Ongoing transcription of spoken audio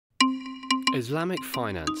Islamic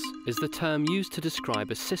finance is the term used to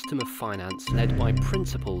describe a system of finance led by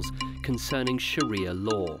principles concerning Sharia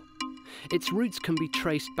law. Its roots can be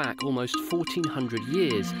traced back almost 1400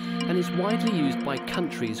 years and is widely used by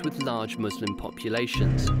countries with large Muslim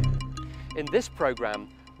populations. In this programme,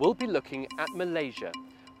 we'll be looking at Malaysia,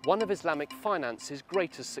 one of Islamic finance's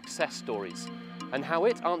greatest success stories, and how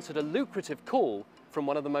it answered a lucrative call from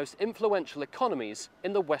one of the most influential economies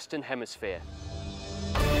in the Western Hemisphere.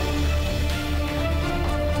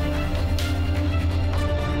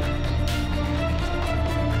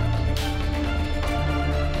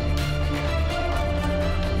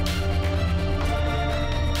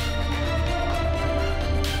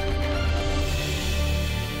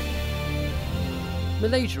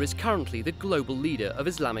 Malaysia is currently the global leader of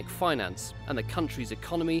Islamic finance, and the country's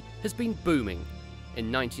economy has been booming.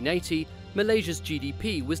 In 1980, Malaysia's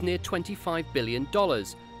GDP was near $25 billion.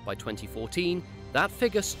 By 2014, that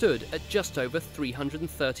figure stood at just over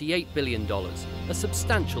 $338 billion, a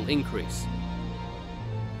substantial increase.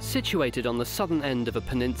 Situated on the southern end of a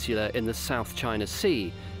peninsula in the South China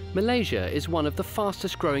Sea, Malaysia is one of the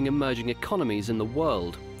fastest growing emerging economies in the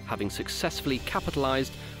world, having successfully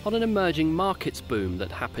capitalized on an emerging markets boom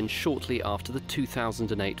that happened shortly after the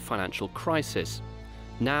 2008 financial crisis.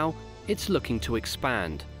 Now, it's looking to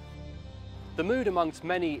expand. The mood amongst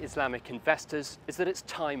many Islamic investors is that it's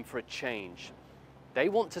time for a change. They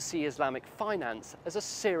want to see Islamic finance as a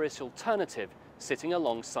serious alternative sitting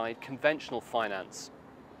alongside conventional finance.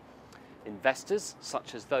 Investors,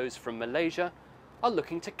 such as those from Malaysia, are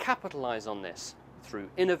looking to capitalize on this through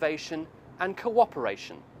innovation and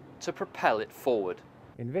cooperation to propel it forward.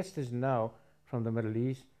 Investors now from the Middle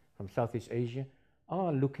East, from Southeast Asia,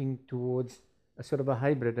 are looking towards a sort of a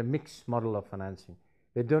hybrid, a mixed model of financing.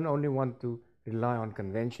 They don't only want to rely on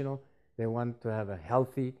conventional, they want to have a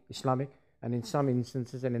healthy Islamic, and in some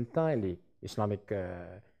instances an entirely Islamic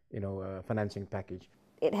financing package.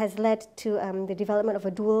 It has led to the development of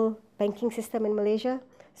a dual banking system in Malaysia.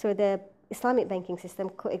 So the Islamic banking system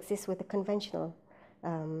coexists with the conventional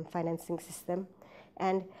financing system.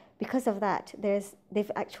 And because of that,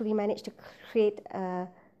 they've actually managed to create a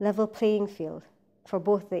level playing field for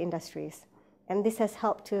both the industries. And this has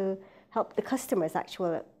helped the customers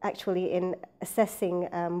actually in assessing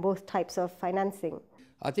both types of financing.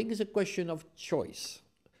 I think it's a question of choice.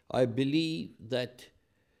 I believe that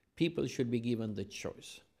people should be given the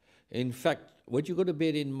choice. In fact, what you've got to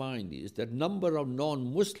bear in mind is that number of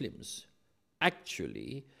non-Muslims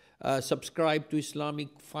actually subscribe to Islamic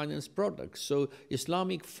finance products. So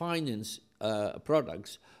Islamic finance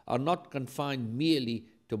products are not confined merely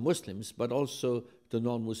to Muslims, but also to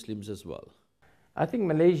non-Muslims as well. I think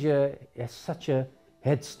Malaysia has such a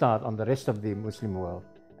head start on the rest of the Muslim world,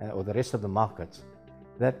 or the rest of the markets,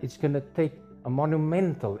 that it's going to take a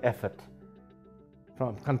monumental effort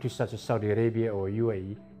from countries such as Saudi Arabia or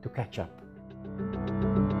UAE to catch up.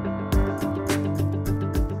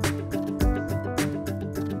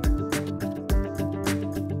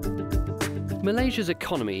 Malaysia's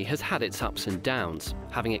economy has had its ups and downs,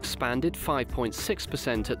 having expanded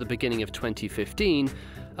 5.6% at the beginning of 2015,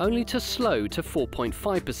 only to slow to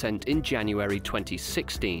 4.5% in January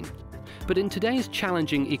 2016. But in today's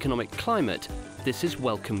challenging economic climate, this is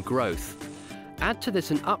welcome growth. Add to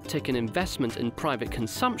this an uptick in investment and private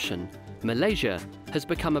consumption, Malaysia has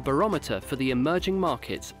become a barometer for the emerging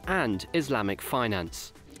markets and Islamic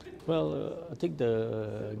finance. Well, I think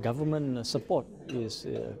the government support is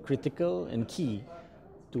critical and key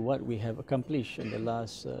to what we have accomplished in the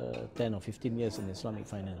last 10 or 15 years in Islamic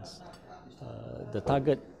finance. The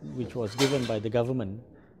target which was given by the government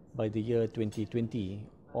by the year 2020,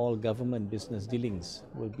 all government business dealings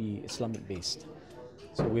will be Islamic based.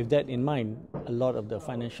 So with that in mind, a lot of the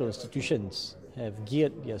financial institutions have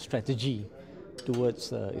geared their strategy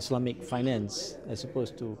towards Islamic finance as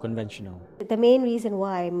opposed to conventional. The main reason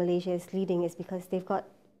why Malaysia is leading is because they've got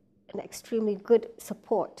an extremely good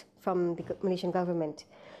support from the Malaysian government.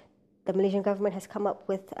 The Malaysian government has come up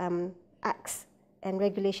with acts and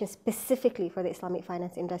regulations specifically for the Islamic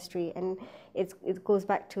finance industry, and it goes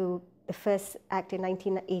back to the first act in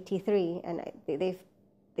 1983, and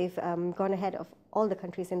they've gone ahead of all the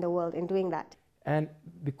countries in the world in doing that. And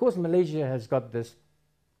because Malaysia has got this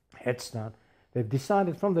head start, they've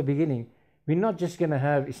decided from the beginning, we're not just going to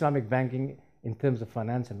have Islamic banking in terms of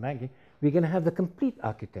finance and banking, we're going to have the complete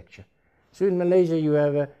architecture. So in Malaysia, you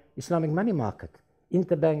have an Islamic money market,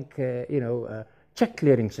 interbank, check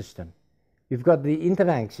clearing system. You've got the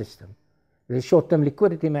interbank system, the short-term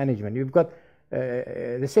liquidity management. You've got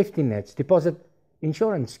the safety nets, deposit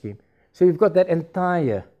insurance scheme. So you've got that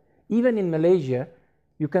entire. Even in Malaysia,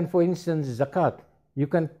 you can, for instance, zakat. You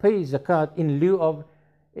can pay zakat in lieu of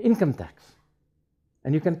income tax,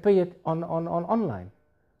 and you can pay it on online.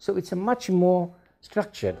 So it's a much more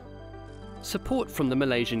structured. Support from the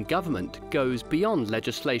Malaysian government goes beyond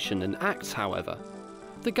legislation and acts, however.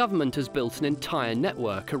 The government has built an entire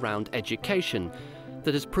network around education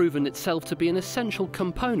that has proven itself to be an essential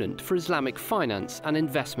component for Islamic finance and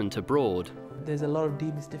investment abroad. There's a lot of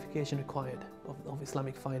demystification required of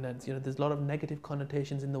Islamic finance. You know, there's a lot of negative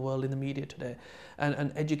connotations in the world, in the media today,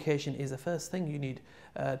 and education is the first thing you need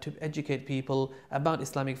to educate people about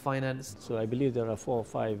Islamic finance. So I believe there are 4 or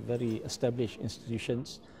 5 very established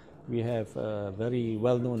institutions. We have very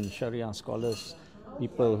well-known Sharia scholars,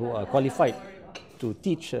 people who are qualified to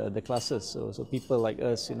teach the classes. So people like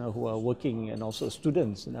us, who are working, and also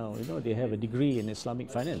students, they have a degree in Islamic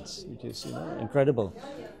finance, which is, incredible.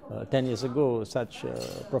 10 years ago, such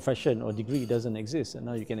a profession or degree doesn't exist, and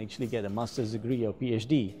now you can actually get a master's degree or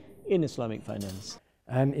PhD in Islamic finance.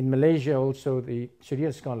 And in Malaysia also, the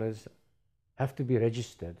Sharia scholars have to be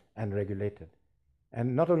registered and regulated.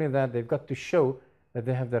 And not only that, they've got to show that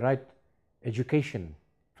they have the right education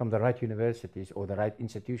from the right universities or the right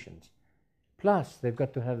institutions. Plus, they've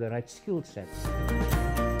got to have the right skill sets.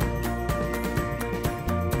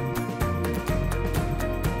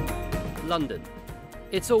 London.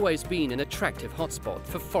 It's always been an attractive hotspot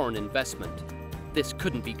for foreign investment. This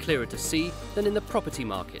couldn't be clearer to see than in the property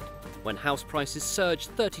market, when house prices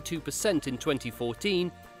surged 32% in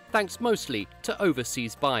 2014, thanks mostly to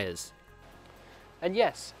overseas buyers. And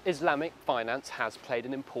yes, Islamic finance has played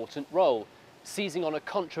an important role, seizing on a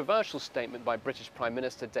controversial statement by British Prime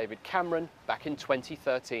Minister David Cameron back in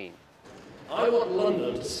 2013. I want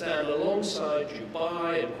London to stand alongside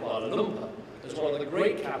Dubai and Kuala Lumpur as one of the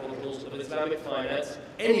great capitals of Islamic finance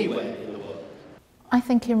anywhere in the world. I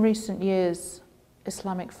think in recent years,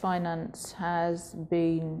 Islamic finance has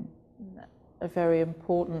been a very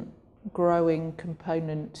important growing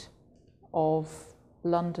component of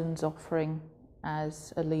London's offering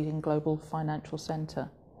as a leading global financial centre.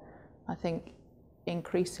 I think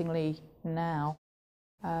increasingly now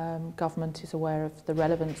government is aware of the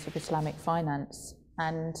relevance of Islamic finance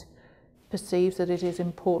and perceives that it is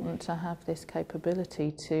important to have this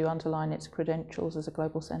capability to underline its credentials as a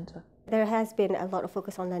global centre. There has been a lot of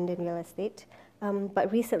focus on London real estate,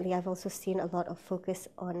 but recently I've also seen a lot of focus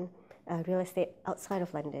on real estate outside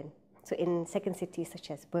of London. So in second cities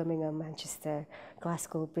such as Birmingham, Manchester,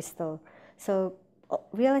 Glasgow, Bristol. So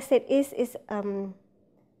real estate is an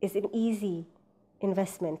easy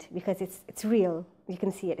investment because it's real. You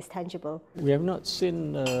can see it, it's tangible. We have not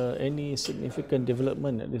seen any significant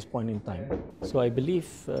development at this point in time. So I believe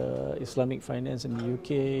Islamic finance in the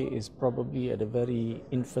UK is probably at a very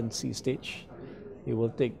infancy stage. It will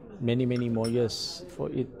take many, many more years for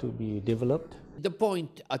it to be developed. The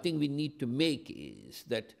point I think we need to make is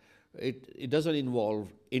that it doesn't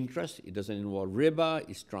involve interest, it doesn't involve riba,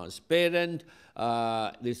 it's transparent,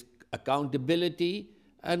 there's accountability,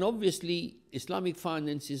 and obviously Islamic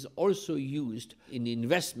finance is also used in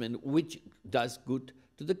investment which does good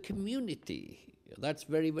to the community. That's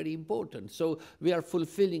very, very important. So we are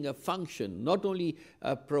fulfilling a function, not only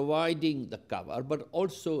providing the cover, but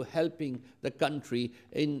also helping the country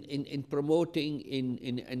in promoting,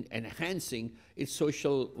 in enhancing its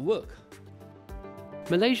social work.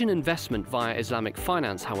 Malaysian investment via Islamic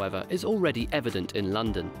finance, however, is already evident in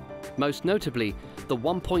London. Most notably, the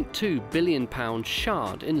 £1.2 billion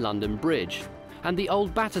Shard in London Bridge, and the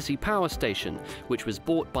old Battersea Power Station, which was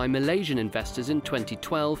bought by Malaysian investors in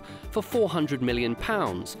 2012 for £400 million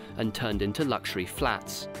and turned into luxury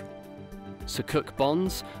flats. Sukuk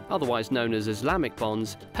bonds, otherwise known as Islamic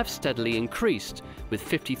bonds, have steadily increased, with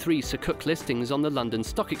 53 Sukuk listings on the London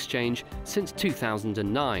Stock Exchange since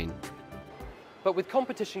 2009. But with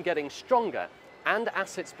competition getting stronger and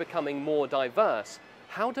assets becoming more diverse,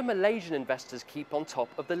 how do Malaysian investors keep on top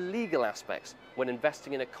of the legal aspects when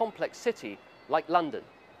investing in a complex city like London?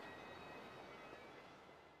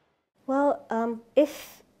 Well,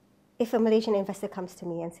 if a Malaysian investor comes to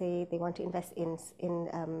me and say they want to invest in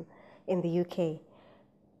the UK,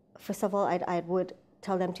 first of all, I would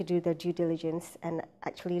tell them to do their due diligence and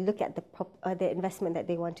actually look at the investment that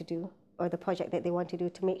they want to do or the project that they want to do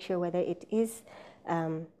to make sure whether it is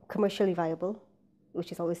commercially viable,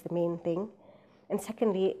 which is always the main thing. And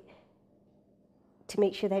secondly, to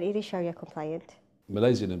make sure that it is Sharia compliant.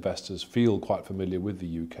 Malaysian investors feel quite familiar with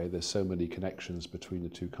the UK. There's so many connections between the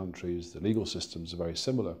two countries. The legal systems are very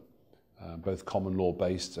similar, both common law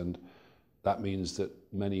based, and that means that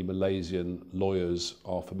many Malaysian lawyers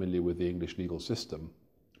are familiar with the English legal system.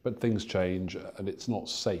 But things change, and it's not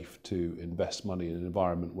safe to invest money in an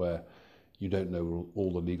environment where you don't know what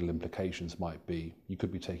all the legal implications might be. You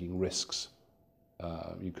could be taking risks.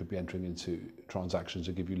 You could be entering into transactions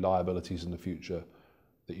that give you liabilities in the future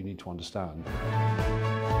that you need to understand.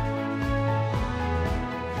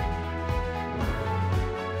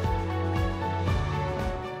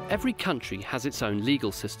 Every country has its own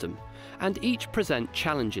legal system, and each present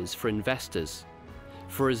challenges for investors.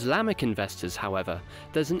 For Islamic investors, however,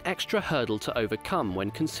 there's an extra hurdle to overcome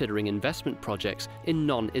when considering investment projects in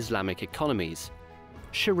non-Islamic economies: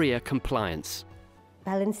 Sharia compliance.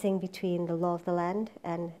 Balancing between the law of the land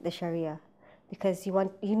and the Sharia, because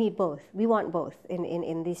you need both. We want both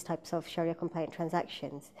in these types of Sharia compliant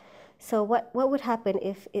transactions. So what would happen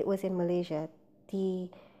if it was in Malaysia?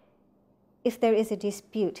 If there is a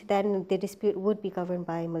dispute, then the dispute would be governed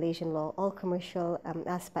by Malaysian law. All commercial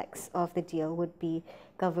aspects of the deal would be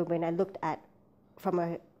governed and looked at from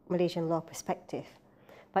a Malaysian law perspective.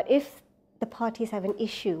 But if the parties have an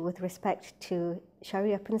issue with respect to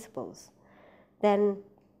Sharia principles, then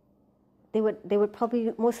they would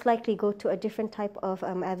probably most likely go to a different type of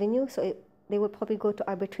avenue. So they would probably go to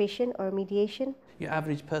arbitration or mediation. Your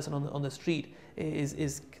average person on the street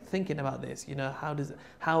is thinking about this. You know,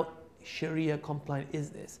 how Sharia compliant is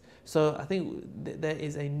this? So I think there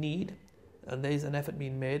is a need, and there is an effort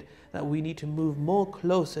being made that we need to move more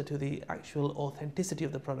closer to the actual authenticity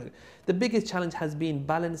of the product. The biggest challenge has been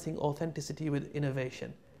balancing authenticity with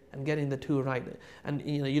innovation and getting the two right. And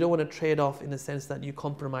you don't want to trade off in the sense that you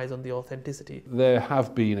compromise on the authenticity. There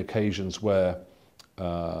have been occasions where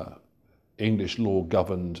English law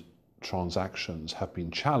governed transactions have been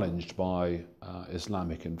challenged by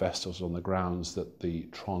Islamic investors on the grounds that the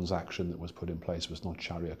transaction that was put in place was not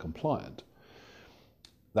Sharia compliant.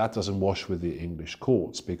 That doesn't wash with the English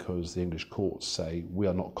courts, because the English courts say we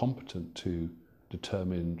are not competent to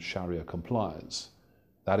determine Sharia compliance.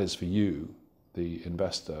 That is for you, the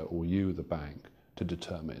investor, or you, the bank, to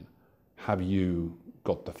determine. Have you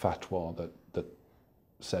got the fatwa that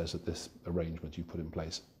says that this arrangement you put in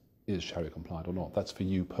place is Sharia compliant or not? That's for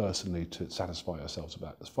you personally to satisfy yourselves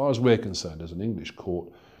about. As far as we're concerned, as an English court,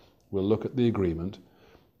 we'll look at the agreement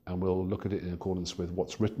and we'll look at it in accordance with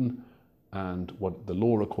what's written and what the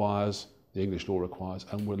law requires, the English law requires,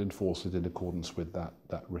 and we'll enforce it in accordance with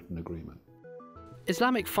that written agreement.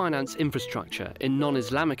 Islamic finance infrastructure in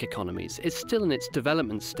non-Islamic economies is still in its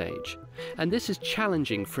development stage, and this is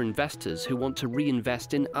challenging for investors who want to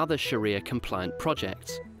reinvest in other Sharia-compliant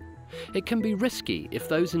projects. It can be risky if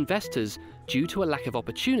those investors, due to a lack of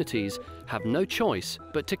opportunities, have no choice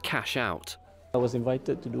but to cash out. I was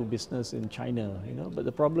invited to do business in China, but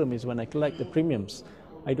the problem is when I collect the premiums,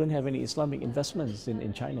 I don't have any Islamic investments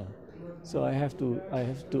in China. So I have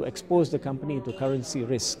to expose the company to currency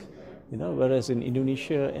risk. Whereas in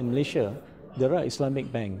Indonesia and Malaysia, there are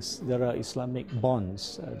Islamic banks, there are Islamic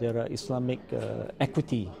bonds, there are Islamic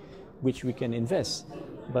equity which we can invest.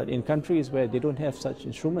 But in countries where they don't have such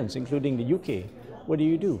instruments, including the UK, what do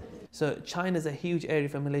you do? So China is a huge area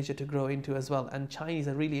for Malaysia to grow into as well, and Chinese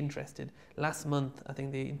are really interested. Last month, I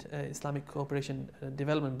think the Islamic Cooperation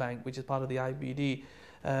Development Bank, which is part of the IDB,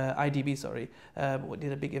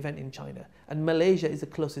 did a big event in China. And Malaysia is the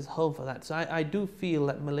closest home for that. So I do feel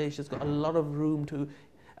that Malaysia's got a lot of room to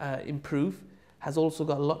improve, has also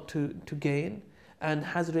got a lot to gain, and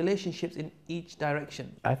has relationships in each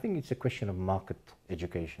direction. I think it's a question of market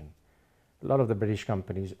education. A lot of the British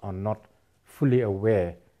companies are not fully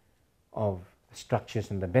aware of the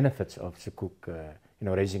structures and the benefits of Sukuk,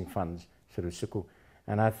 raising funds through Sukuk.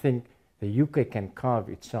 And I think the UK can carve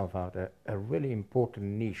itself out a really important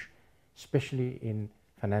niche, especially in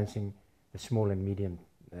financing the small and medium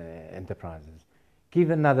enterprises.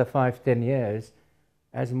 Give another 5-10 years,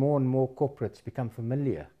 as more and more corporates become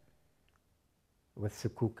familiar with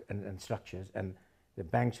Sukuk and structures, and the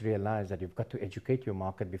banks realize that you've got to educate your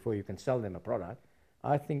market before you can sell them a product.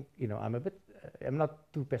 I think, I'm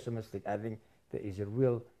not too pessimistic. I think there is a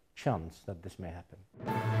real chance that this may happen.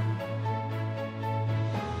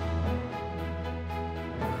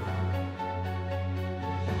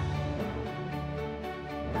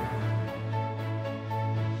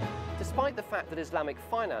 Despite the fact that Islamic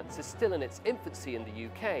finance is still in its infancy in the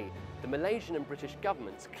UK, the Malaysian and British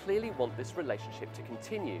governments clearly want this relationship to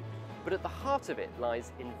continue. But at the heart of it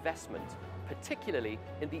lies investment, particularly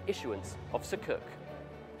in the issuance of Sukuk.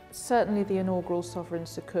 Certainly the inaugural sovereign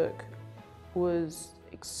Sukuk was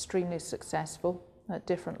extremely successful at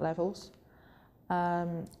different levels.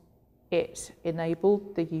 It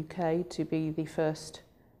enabled the UK to be the first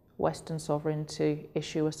Western sovereign to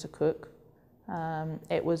issue a Sukuk.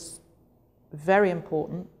 It was very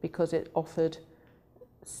important because it offered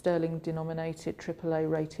sterling denominated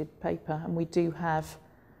AAA rated paper, and we do have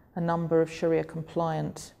a number of Sharia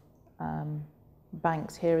compliant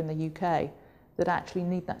banks here in the UK that actually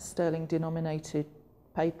need that sterling denominated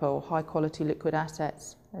paper or high quality liquid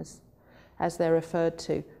assets as they're referred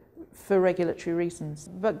to for regulatory reasons.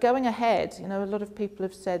 But going ahead, you know, a lot of people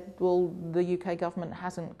have said, well, the UK government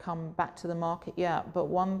hasn't come back to the market yet. But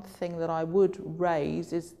one thing that I would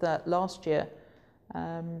raise is that last year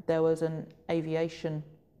there was an aviation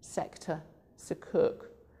sector, Sukuk,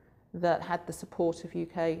 that had the support of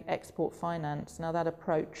UK export finance. Now that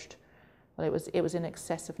approached, well, it was in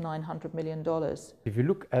excess of $900 million. If you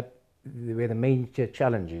look at where the major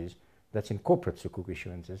challenge is, that's in corporate Sukuk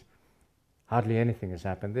issuances, hardly anything has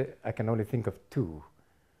happened. I can only think of two.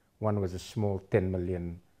 One was a small $10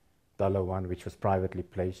 million one, which was privately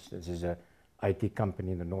placed. This is an IT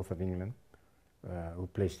company in the north of England who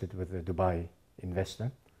placed it with a Dubai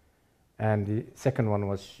investor. And the second one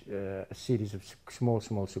was a series of small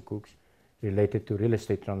Sukuks related to real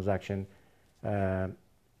estate transaction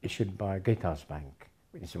issued by Gatehouse Bank,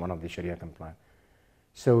 which is one of the Sharia compliant.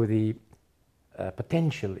 So the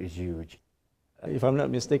potential is huge. If I'm not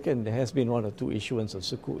mistaken, there has been one or two issuance of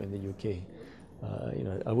Sukuk in the UK. You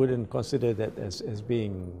know, I wouldn't consider that as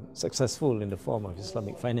being successful in the form of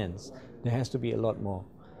Islamic finance. There has to be a lot more.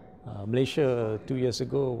 Malaysia 2 years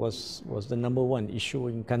ago was the #1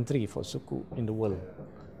 issuing country for Sukuk in the world.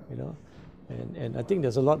 You know, and I think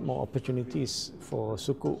there's a lot more opportunities for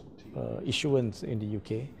Sukuk issuance in the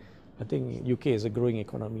UK. I think UK is a growing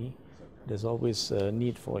economy. There's always a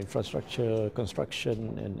need for infrastructure,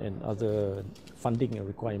 construction and other funding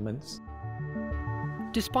requirements.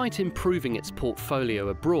 Despite improving its portfolio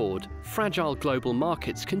abroad, fragile global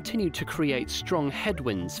markets continue to create strong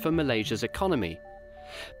headwinds for Malaysia's economy.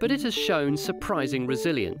 But it has shown surprising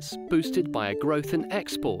resilience, boosted by a growth in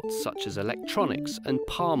exports such as electronics and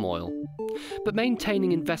palm oil. But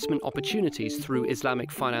maintaining investment opportunities through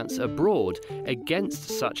Islamic finance abroad against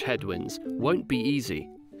such headwinds won't be easy.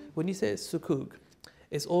 When you say Sukuk,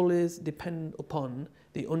 it's always dependent upon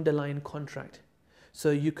the underlying contract.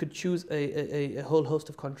 So you could choose a whole host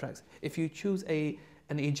of contracts. If you choose an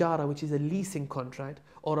ijara, which is a leasing contract,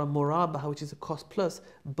 or a murabaha, which is a cost plus,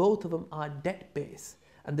 both of them are debt-based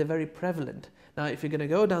and they're very prevalent. Now, if you're going to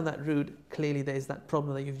go down that route, clearly there is that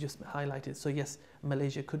problem that you've just highlighted. So yes,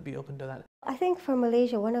 Malaysia could be open to that. I think for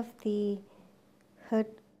Malaysia, one of the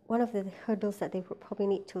hurdles that they would probably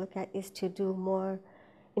need to look at is to do more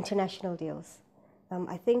international deals.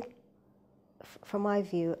 I think, from my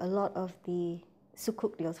view, a lot of the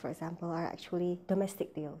Sukuk deals, for example, are actually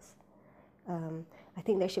domestic deals. I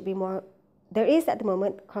think there should be more. There is at the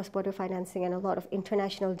moment cross-border financing and a lot of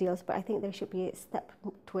international deals, but I think there should be a step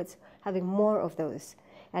towards having more of those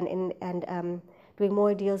and doing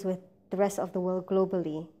more deals with the rest of the world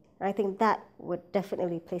globally. And I think that would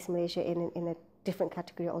definitely place Malaysia in a different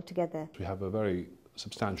category altogether. We have a very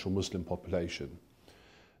substantial Muslim population,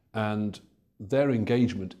 and their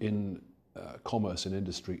engagement in commerce and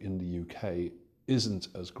industry in the UK isn't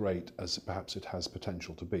as great as perhaps it has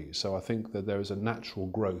potential to be. So I think that there is a natural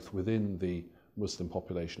growth within the Muslim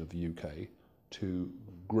population of the UK to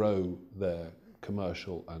grow their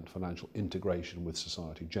commercial and financial integration with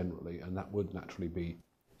society generally, and that would naturally be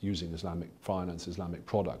using Islamic finance, Islamic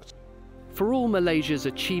products. For all Malaysia's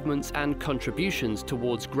achievements and contributions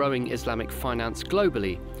towards growing Islamic finance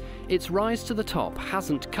globally, its rise to the top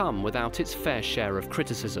hasn't come without its fair share of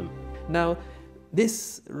criticism. Now,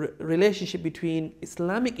 this relationship between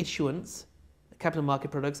Islamic issuance, capital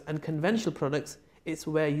market products, and conventional products is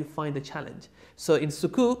where you find the challenge. So in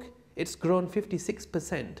Sukuk, it's grown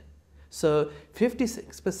 56%. So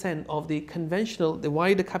 56% of the conventional, the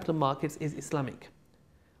wider capital markets is Islamic,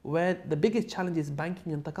 where the biggest challenge is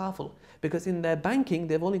banking and takaful, because in their banking,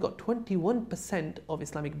 they've only got 21% of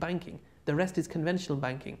Islamic banking. The rest is conventional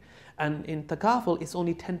banking. And in takaful, it's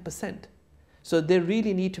only 10%. So they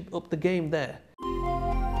really need to up the game there.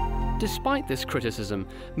 Despite this criticism,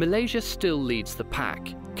 Malaysia still leads the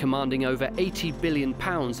pack, commanding over £80 billion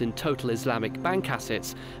in total Islamic bank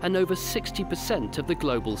assets and over 60% of the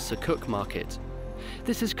global Sukuk market.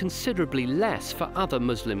 This is considerably less for other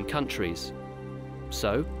Muslim countries.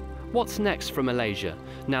 So, what's next for Malaysia,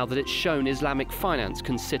 now that it's shown Islamic finance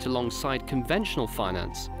can sit alongside conventional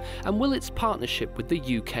finance? And will its partnership with the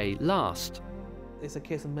UK last? It's a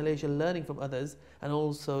case of Malaysia learning from others and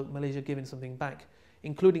also Malaysia giving something back,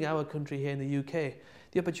 including our country here in the UK.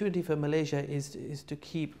 The opportunity for Malaysia is to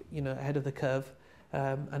keep ahead of the curve,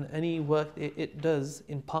 and any work it does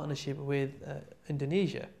in partnership with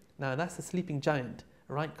Indonesia. Now that's the sleeping giant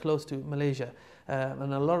right close to Malaysia,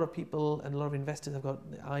 and a lot of people and a lot of investors have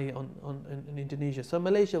got the eye on Indonesia. So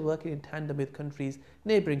Malaysia working in tandem with countries,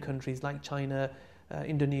 neighbouring countries like China,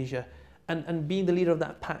 Indonesia, and being the leader of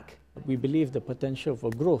that pack. We believe the potential for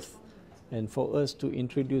growth and for us to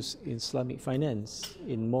introduce Islamic finance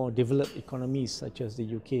in more developed economies such as the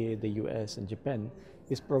UK, the US and Japan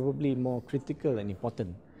is probably more critical and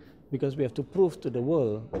important, because we have to prove to the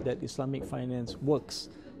world that Islamic finance works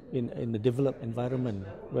in the developed environment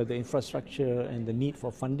where the infrastructure and the need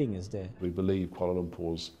for funding is there. We believe Kuala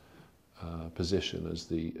Lumpur's position as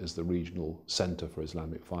the regional centre for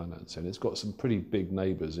Islamic finance, and it's got some pretty big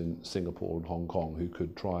neighbours in Singapore and Hong Kong who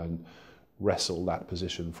could try and wrestle that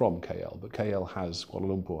position from KL, but Kuala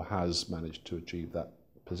Lumpur has managed to achieve that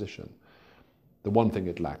position. The one thing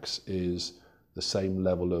it lacks is the same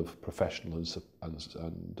level of professional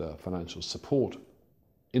and financial support,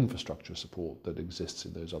 infrastructure support that exists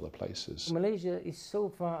in those other places. Malaysia is so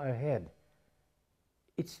far ahead.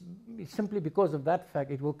 It's simply because of that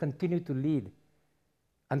fact it will continue to lead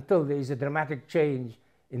until there is a dramatic change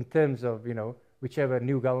in terms of, you know, whichever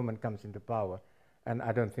new government comes into power. And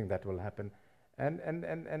I don't think that will happen. And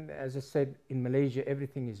as I said, in Malaysia,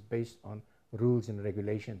 everything is based on rules and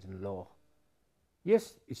regulations and law.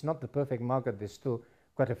 Yes, it's not the perfect market. There's still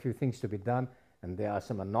quite a few things to be done, and there are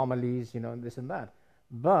some anomalies, you know, and this and that.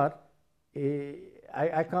 But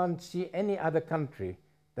I can't see any other country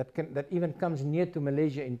that even comes near to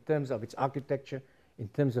Malaysia in terms of its architecture, in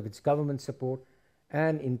terms of its government support,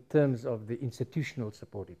 and in terms of the institutional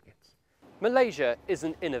support it gets. Malaysia is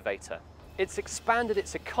an innovator. It's expanded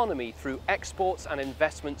its economy through exports and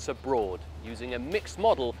investments abroad, using a mixed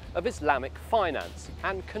model of Islamic finance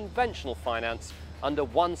and conventional finance under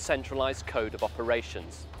one centralized code of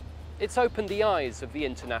operations. It's opened the eyes of the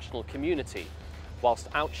international community, whilst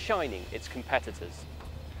outshining its competitors.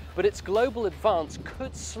 But its global advance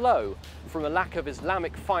could slow from a lack of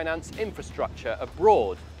Islamic finance infrastructure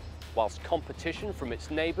abroad, whilst competition from its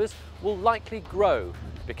neighbours will likely grow,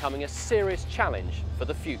 becoming a serious challenge for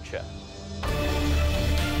the future.